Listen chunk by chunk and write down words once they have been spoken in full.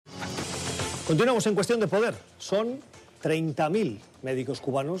Continuamos en Cuestión de Poder. Son 30.000 médicos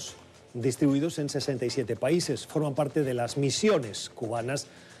cubanos distribuidos en 67 países. Forman parte de las misiones cubanas,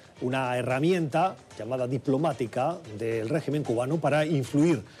 una herramienta llamada diplomática del régimen cubano para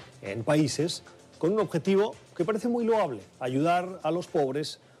influir en países con un objetivo que parece muy loable: ayudar a los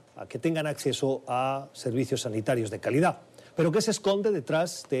pobres a que tengan acceso a servicios sanitarios de calidad. ¿Pero qué se esconde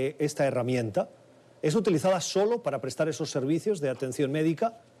detrás de esta herramienta? ¿Es utilizada solo para prestar esos servicios de atención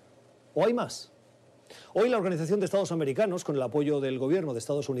médica o hay más? Hoy la Organización de Estados Americanos, con el apoyo del gobierno de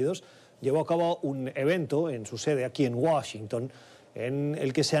Estados Unidos, llevó a cabo un evento en su sede aquí en Washington, en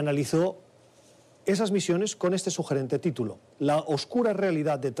el que se analizó esas misiones con este sugerente título: La oscura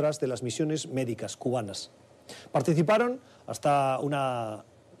realidad detrás de las misiones médicas cubanas. Participaron hasta una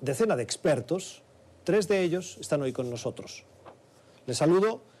decena de expertos. 3 de ellos están hoy con nosotros. Les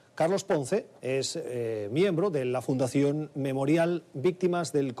saludo. Carlos Ponce es miembro de la Fundación Memorial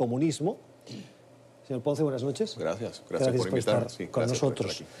Víctimas del Comunismo. Señor Ponce, buenas noches. Gracias por invitarme. Estar con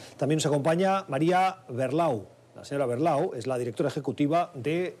nosotros. También nos acompaña María Berlau. La señora Berlau es la directora ejecutiva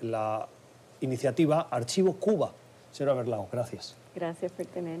de la iniciativa Archivo Cuba. Señora Berlau, gracias. Gracias por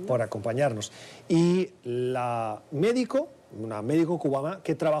tenernos. Por acompañarnos. Y una médico cubana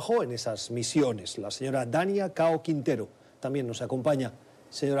que trabajó en esas misiones, la señora Dania Cao Quintero, también nos acompaña.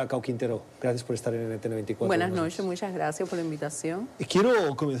 Señora Cao Quintero, gracias por estar en NTN24. Buenas noches, muchas gracias por la invitación. Y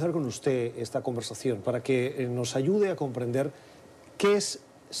quiero comenzar con usted esta conversación para que nos ayude a comprender qué es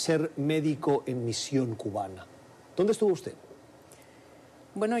ser médico en misión cubana. ¿Dónde estuvo usted?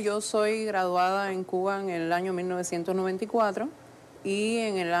 Bueno, yo soy graduada en Cuba en el año 1994 y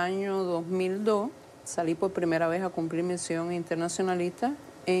en el año 2002 salí por primera vez a cumplir misión internacionalista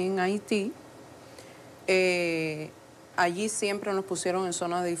en Haití. Allí siempre nos pusieron en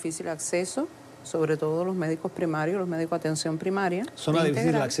zonas de difícil acceso, sobre todo los médicos primarios, los médicos de atención primaria. Zona de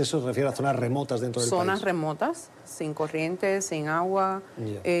difícil acceso se refiere a zonas remotas dentro del país. Zonas remotas, sin corriente, sin agua,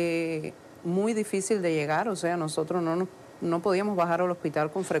 muy difícil de llegar. O sea, nosotros no podíamos bajar al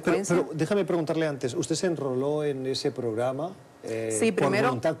hospital con frecuencia. Pero déjame preguntarle antes, ¿usted se enroló en ese programa sí, por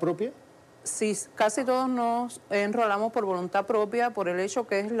voluntad propia? Sí, casi todos nos enrolamos por voluntad propia, por el hecho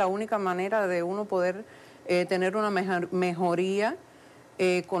que es la única manera de uno poder tener una mejoría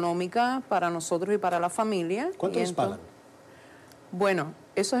económica para nosotros y para la familia. ¿Cuánto les pagan? Bueno,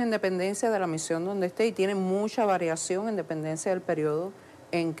 eso es en dependencia de la misión donde esté y tiene mucha variación en dependencia del periodo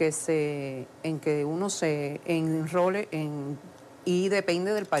en que uno se enrole y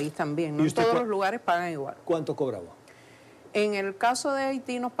depende del país también. No todos los lugares pagan igual. ¿Cuánto cobraba? En el caso de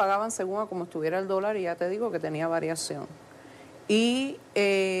Haití nos pagaban según a como estuviera el dólar y ya te digo que tenía variación. Y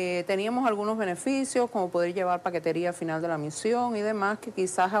teníamos algunos beneficios, como poder llevar paquetería al final de la misión y demás, que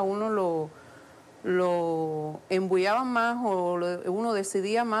quizás a uno lo embullaban más o uno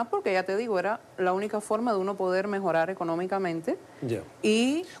decidía más, porque ya te digo, era la única forma de uno poder mejorar económicamente. Yeah.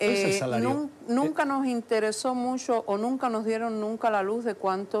 Y ¿cuál es el salario? Nunca nos interesó mucho o nunca nos dieron nunca la luz de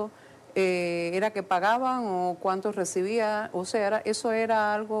cuánto era que pagaban o cuánto recibía. O sea, eso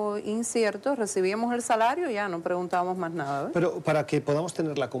era algo incierto. Recibíamos el salario y ya no preguntábamos más nada. Pero para que podamos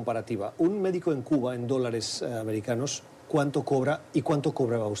tener la comparativa, un médico en Cuba, en dólares americanos, ¿cuánto cobra y cuánto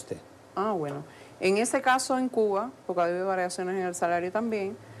cobraba usted? Ah, bueno. En ese caso en Cuba, porque había variaciones en el salario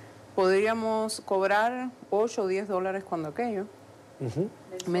también, podríamos cobrar 8 o 10 dólares cuando aquello,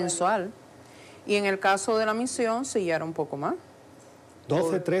 mensual. Y en el caso de la misión, sí, ya era un poco más.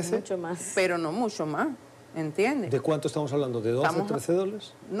 12, 13. Mucho más. Pero no mucho más, ¿entiendes? ¿De cuánto estamos hablando? ¿De 12, 13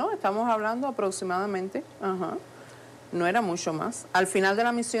 dólares? No, estamos hablando aproximadamente, no era mucho más. Al final de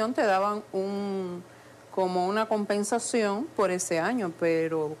la misión te daban como una compensación por ese año,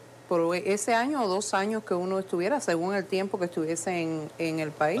 pero por ese año o 2 años que uno estuviera, según el tiempo que estuviese en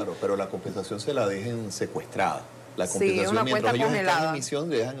el país. Claro, pero la compensación se la dejen secuestrada. La compensación, sí, una mientras cuenta ellos congelada. están en misión,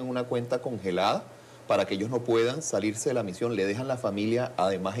 le dejan en una cuenta congelada para que ellos no puedan salirse de la misión. Le dejan la familia,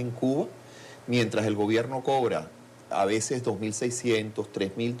 además, en Cuba, mientras el gobierno cobra a veces 2.600,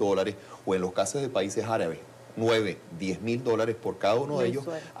 3.000 dólares, o en los casos de países árabes, 9, 10.000 dólares por cada uno de ellos,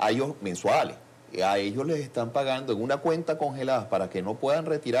 a ellos mensuales. A ellos les están pagando en una cuenta congelada para que no puedan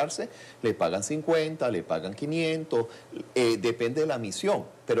retirarse, le pagan 50, le pagan 500, depende de la misión,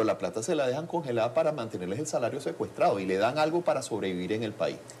 pero la plata se la dejan congelada para mantenerles el salario secuestrado y le dan algo para sobrevivir en el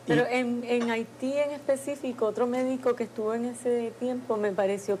país. Pero en Haití en específico, otro médico que estuvo en ese tiempo me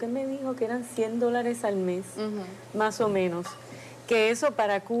pareció que me dijo que eran 100 dólares al mes, más o menos, que eso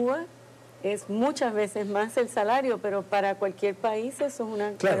para Cuba es muchas veces más el salario, pero para cualquier país eso es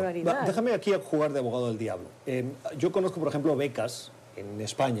una barbaridad. Déjame aquí jugar de abogado del diablo. Yo conozco, por ejemplo, becas en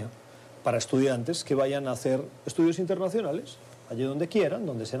España para estudiantes que vayan a hacer estudios internacionales, allí donde quieran,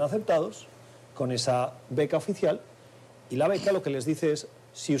 donde sean aceptados, con esa beca oficial, y la beca lo que les dice es,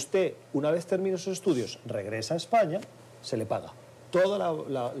 si usted una vez termine sus estudios regresa a España, se le paga toda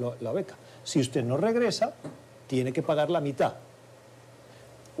la beca. Si usted no regresa, tiene que pagar la mitad.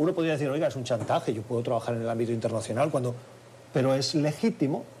 Uno podría decir, oiga, es un chantaje, yo puedo trabajar en el ámbito internacional, pero es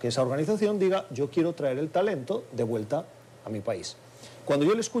legítimo que esa organización diga, yo quiero traer el talento de vuelta a mi país. Cuando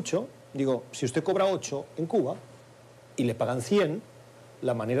yo le escucho, digo, si usted cobra 8 en Cuba y le pagan 100,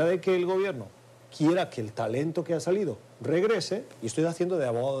 la manera de que el gobierno quiera que el talento que ha salido regrese, y estoy haciendo de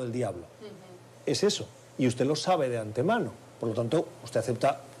abogado del diablo, es eso, y usted lo sabe de antemano, por lo tanto, usted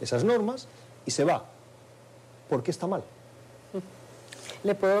acepta esas normas y se va. ¿Por qué está mal?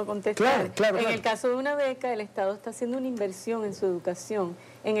 ¿Le puedo contestar? Claro. En el caso de una beca, el Estado está haciendo una inversión en su educación.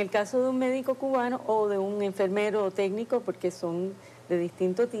 En el caso de un médico cubano o de un enfermero o técnico, porque son de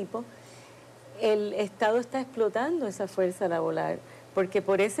distinto tipo, el Estado está explotando esa fuerza laboral, porque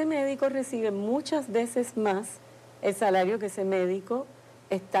por ese médico recibe muchas veces más el salario que ese médico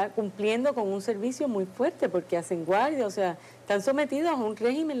está cumpliendo con un servicio muy fuerte, porque hacen guardia, o sea, están sometidos a un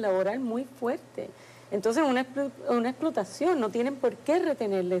régimen laboral muy fuerte. Entonces, una explotación, no tienen por qué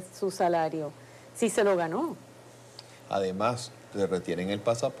retenerle su salario si se lo ganó. Además, te retienen el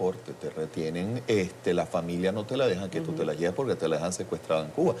pasaporte, te retienen, la familia no te la dejan que tú te la lleves porque te la dejan secuestrada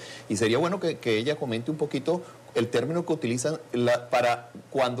en Cuba. Y sería bueno que ella comente un poquito el término que utilizan para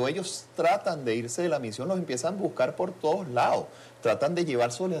cuando ellos tratan de irse de la misión, los empiezan a buscar por todos lados. Tratan de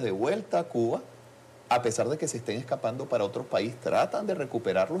llevárselos de vuelta a Cuba, a pesar de que se estén escapando para otros países, tratan de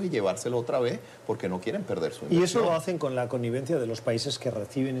recuperarlos y llevárselos otra vez porque no quieren perder su inversión. ¿Y eso lo hacen con la connivencia de los países que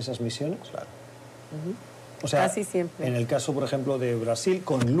reciben esas misiones? Claro. O sea, casi siempre. En el caso, por ejemplo, de Brasil,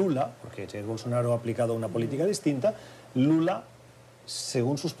 con Lula, porque Jair Bolsonaro ha aplicado una política distinta, Lula,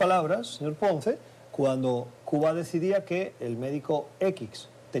 según sus palabras, señor Ponce, cuando Cuba decidía que el médico X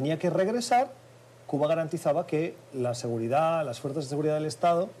tenía que regresar, Cuba garantizaba que la seguridad, las fuerzas de seguridad del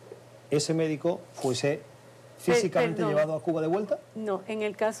Estado, ese médico fuese físicamente llevado a Cuba de vuelta. No, en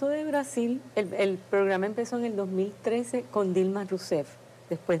el caso de Brasil, el programa empezó en el 2013 con Dilma Rousseff,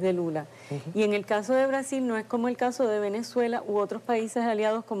 después de Lula. Y en el caso de Brasil no es como el caso de Venezuela u otros países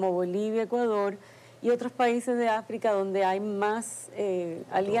aliados como Bolivia, Ecuador y otros países de África donde hay más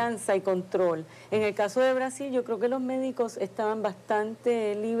alianza y control. En el caso de Brasil yo creo que los médicos estaban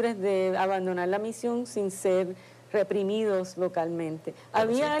bastante libres de abandonar la misión sin ser reprimidos localmente.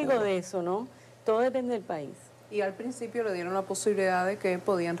 Había algo de eso, ¿no? Todo depende del país. Y al principio le dieron la posibilidad de que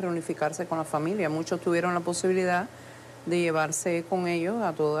podían reunificarse con la familia. Muchos tuvieron la posibilidad de llevarse con ellos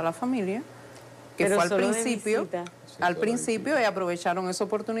a toda la familia, que pero fue al principio y aprovecharon esa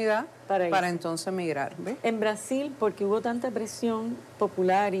oportunidad para entonces emigrar. ¿Ves? En Brasil, porque hubo tanta presión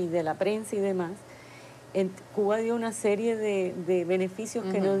popular y de la prensa y demás, Cuba dio una serie de beneficios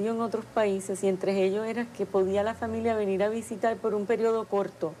que no dio en otros países, y entre ellos era que podía la familia venir a visitar por un periodo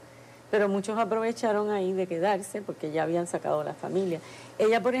corto, pero muchos aprovecharon ahí de quedarse porque ya habían sacado a la familia.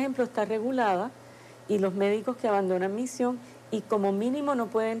 Ella, por ejemplo, está regulada, y los médicos que abandonan misión y como mínimo no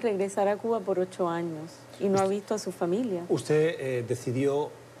pueden regresar a Cuba por 8 años y no ha visto a su familia. ¿Usted decidió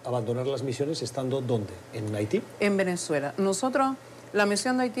abandonar las misiones estando dónde? ¿En Haití? En Venezuela. Nosotros, la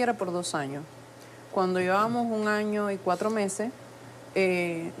misión de Haití era por 2 años. Cuando llevábamos 1 año y 4 meses,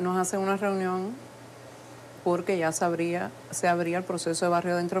 nos hacen una reunión porque ya se abría el proceso de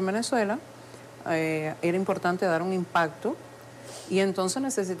barrio dentro en Venezuela. Era importante dar un impacto y entonces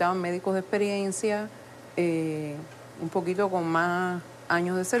necesitaban médicos de experiencia, un poquito con más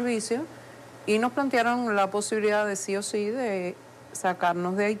años de servicio, y nos plantearon la posibilidad de sí o sí de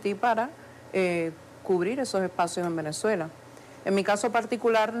sacarnos de Haití para cubrir esos espacios en Venezuela. En mi caso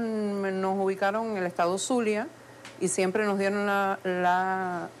particular nos ubicaron en el estado Zulia y siempre nos dieron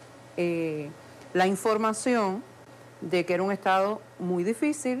la información de que era un estado muy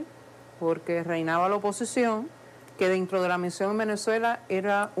difícil porque reinaba la oposición, que dentro de la misión en Venezuela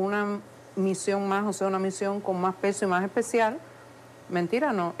era una misión más, o sea, una misión con más peso y más especial.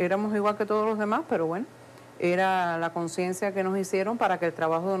 Mentira, no, éramos igual que todos los demás, pero bueno, era la conciencia que nos hicieron para que el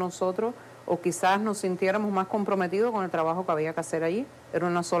trabajo de nosotros, o quizás nos sintiéramos más comprometidos con el trabajo que había que hacer allí. Era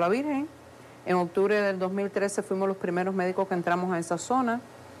una sola virgen. En octubre del 2013 fuimos los primeros médicos que entramos a esa zona.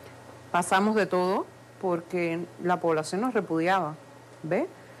 Pasamos de todo porque la población nos repudiaba, ¿ves?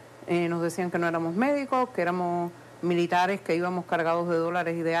 Nos decían que no éramos médicos, que éramos militares, que íbamos cargados de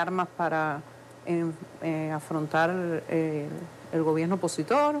dólares y de armas para afrontar el gobierno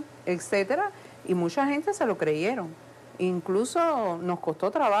opositor, etcétera, y mucha gente se lo creyeron. Incluso nos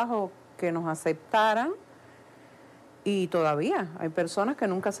costó trabajo que nos aceptaran Y todavía hay personas que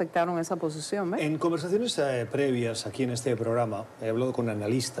nunca aceptaron esa posición. En conversaciones previas aquí en este programa he hablado con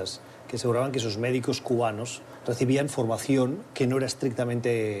analistas que aseguraban que esos médicos cubanos recibían formación que no era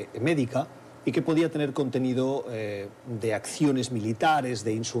estrictamente médica y que podía tener contenido de acciones militares,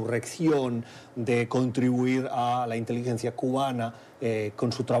 de insurrección, de contribuir a la inteligencia cubana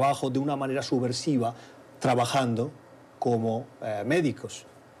con su trabajo de una manera subversiva, trabajando como médicos.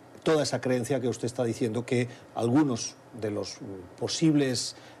 Toda esa creencia que usted está diciendo, que algunos de los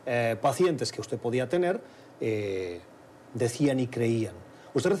posibles pacientes que usted podía tener decían y creían.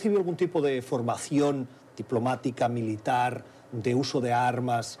 ¿Usted recibió algún tipo de formación diplomática, militar, de uso de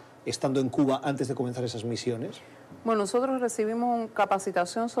armas, estando en Cuba antes de comenzar esas misiones? Bueno, nosotros recibimos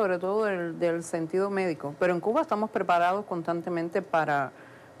capacitación sobre todo del sentido médico, pero en Cuba estamos preparados constantemente para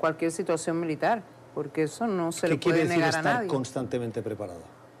cualquier situación militar, porque eso no se le puede negar a nadie. ¿Qué quiere decir estar constantemente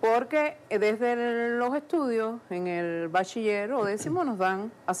preparado? Porque desde los estudios, en el bachiller o décimo, nos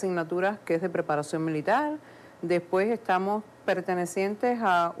dan asignaturas que es de preparación militar. Después estamos pertenecientes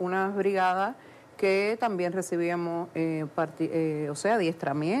a unas brigadas que también recibíamos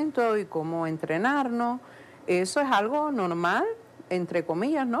adiestramiento y cómo entrenarnos. Eso es algo normal, entre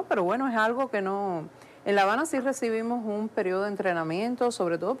comillas, ¿no? Pero bueno, es algo que no... En La Habana sí recibimos un periodo de entrenamiento,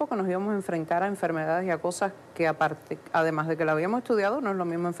 sobre todo porque nos íbamos a enfrentar a enfermedades y a cosas que aparte, además de que la habíamos estudiado, no es lo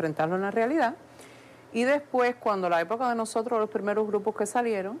mismo enfrentarlo en la realidad. Y después, cuando la época de nosotros, los primeros grupos que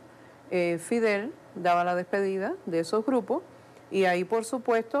salieron, Fidel daba la despedida de esos grupos y ahí, por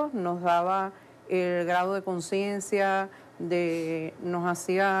supuesto, nos daba el grado de conciencia, nos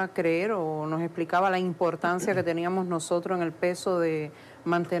hacía creer o nos explicaba la importancia que teníamos nosotros en el peso de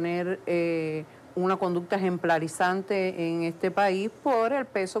mantener una conducta ejemplarizante en este país por el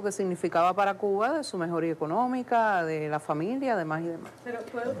peso que significaba para Cuba de su mejoría económica, de la familia, demás y demás. Pero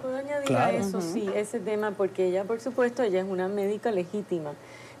puedo añadir a eso, sí, ese tema, porque ella, por supuesto, ella es una médica legítima,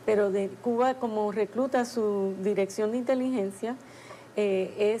 pero de Cuba, como recluta su dirección de inteligencia,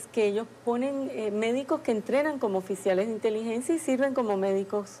 es que ellos ponen médicos que entrenan como oficiales de inteligencia y sirven como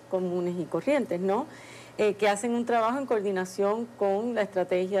médicos comunes y corrientes, ¿no? Que hacen un trabajo en coordinación con la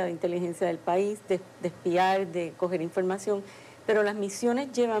estrategia de inteligencia del país, de espiar, de coger información, pero las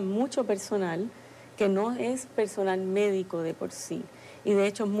misiones llevan mucho personal que no es personal médico de por sí. Y de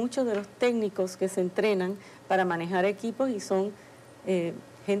hecho muchos de los técnicos que se entrenan para manejar equipos y son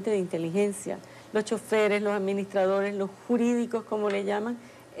gente de inteligencia, los choferes, los administradores, los jurídicos, como le llaman,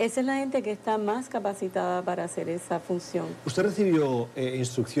 esa es la gente que está más capacitada para hacer esa función. ¿Usted recibió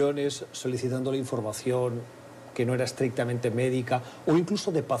instrucciones solicitándole información que no era estrictamente médica o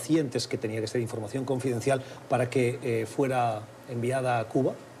incluso de pacientes que tenía que ser información confidencial para que fuera enviada a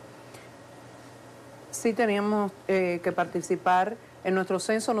Cuba? Sí, teníamos que participar. En nuestro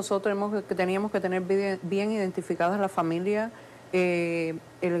censo nosotros teníamos que tener bien identificadas la familia,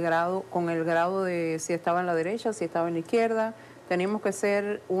 con el grado de si estaba en la derecha, si estaba en la izquierda. Teníamos que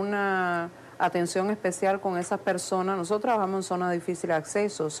hacer una atención especial con esas personas. Nosotros trabajamos en zonas de difícil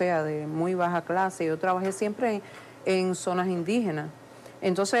acceso, o sea, de muy baja clase. Yo trabajé siempre en zonas indígenas.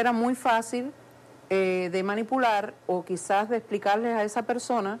 Entonces era muy fácil de manipular o quizás de explicarles a esa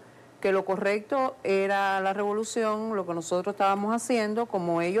persona que lo correcto era la revolución, lo que nosotros estábamos haciendo,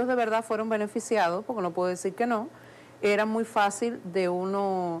 como ellos de verdad fueron beneficiados, porque no puedo decir que no, era muy fácil de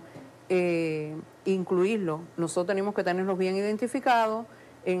uno incluirlo. Nosotros teníamos que tenerlos bien identificados.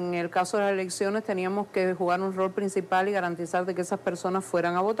 En el caso de las elecciones teníamos que jugar un rol principal y garantizar de que esas personas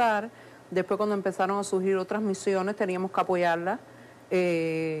fueran a votar. Después, cuando empezaron a surgir otras misiones, teníamos que apoyarlas,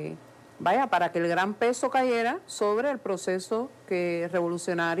 para que el gran peso cayera sobre el proceso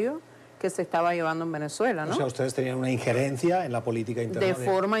revolucionario que se estaba llevando en Venezuela, ¿no? O sea, ustedes tenían una injerencia en la política interna. De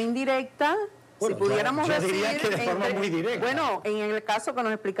forma indirecta. Bueno, si pudiéramos yo decir, diría que de forma muy directa. Bueno, en el caso que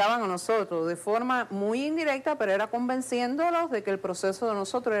nos explicaban a nosotros, de forma muy indirecta, pero era convenciéndolos de que el proceso de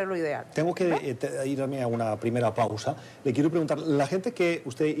nosotros era lo ideal. Tengo que irme a una primera pausa. Le quiero preguntar, la gente que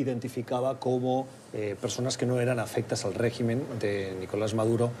usted identificaba como personas que no eran afectas al régimen de Nicolás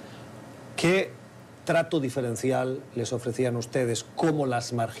Maduro, ¿qué trato diferencial les ofrecían ustedes? ¿Cómo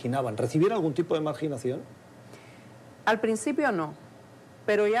las marginaban? ¿Recibieron algún tipo de marginación? Al principio no.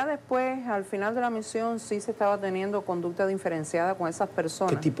 Pero ya después, al final de la misión, sí se estaba teniendo conducta diferenciada con esas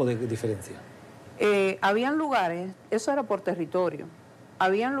personas. ¿Qué tipo de diferencia? Habían lugares, eso era por territorio,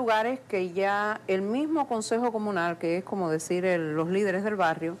 habían lugares que ya el mismo Consejo Comunal, que es como decir los líderes del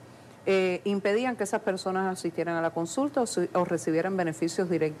barrio, impedían que esas personas asistieran a la consulta o recibieran beneficios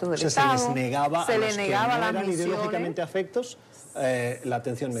directos del Estado. Se les negaba se a les los negaba que no las eran misiones, ideológicamente afectos la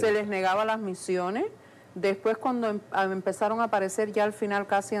atención médica. Se les negaba las misiones. Después, cuando empezaron a aparecer, ya al final,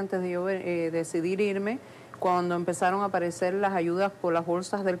 casi antes de yo decidir irme, cuando empezaron a aparecer las ayudas por las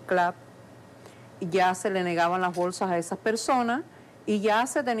bolsas del CLAP, ya se le negaban las bolsas a esas personas y ya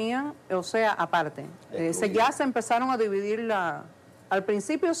se tenían, o sea, aparte. Ya se empezaron a dividir Al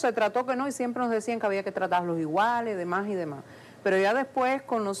principio se trató que no y siempre nos decían que había que tratarlos iguales, demás y demás. Pero ya después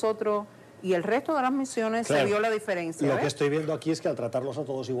con nosotros y el resto de las misiones se vio la diferencia. Lo que estoy viendo aquí es que al tratarlos a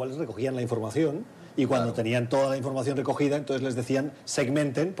todos iguales recogían la información y cuando tenían toda la información recogida, entonces les decían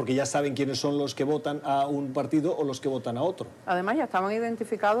segmenten, porque ya saben quiénes son los que votan a un partido o los que votan a otro. Además ya estaban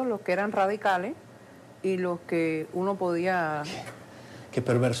identificados los que eran radicales y los que uno podía... Qué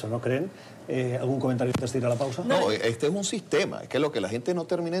perverso, ¿no creen? ¿Algún comentario antes de ir a la pausa? No, este es un sistema, es que lo que la gente no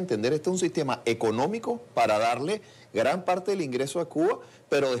termina de entender, este es un sistema económico para darle gran parte del ingreso a Cuba,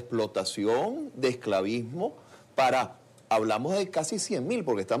 pero de explotación, de esclavismo, hablamos de casi 100.000,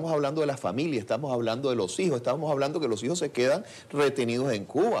 porque estamos hablando de la familia, estamos hablando de los hijos, estamos hablando que los hijos se quedan retenidos en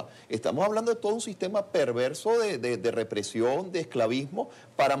Cuba. Estamos hablando de todo un sistema perverso de represión, de esclavismo,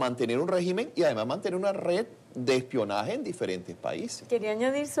 para mantener un régimen y además mantener una red de espionaje en diferentes países. Quería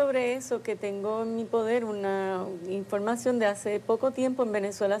añadir sobre eso que tengo en mi poder una información de hace poco tiempo. En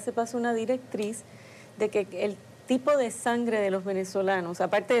Venezuela se pasó una directriz de que el tipo de sangre de los venezolanos,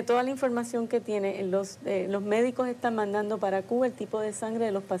 aparte de toda la información que tiene, los médicos están mandando para Cuba el tipo de sangre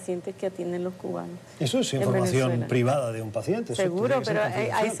de los pacientes que atienden los cubanos. Eso es información privada de un paciente. Seguro, pero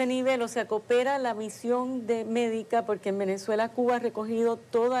a ese nivel, o sea, coopera la misión médica, porque en Venezuela Cuba ha recogido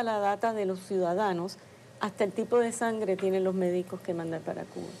toda la data de los ciudadanos, hasta el tipo de sangre tienen los médicos que mandan para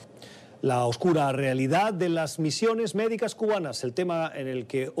Cuba. La oscura realidad de las misiones médicas cubanas, el tema en el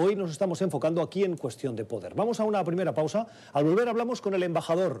que hoy nos estamos enfocando aquí en Cuestión de Poder. Vamos a una primera pausa. Al volver hablamos con el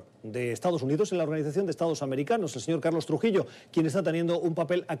embajador de Estados Unidos en la Organización de Estados Americanos, el señor Carlos Trujillo, quien está teniendo un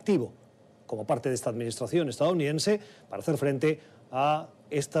papel activo como parte de esta administración estadounidense para hacer frente a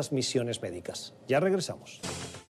estas misiones médicas. Ya regresamos.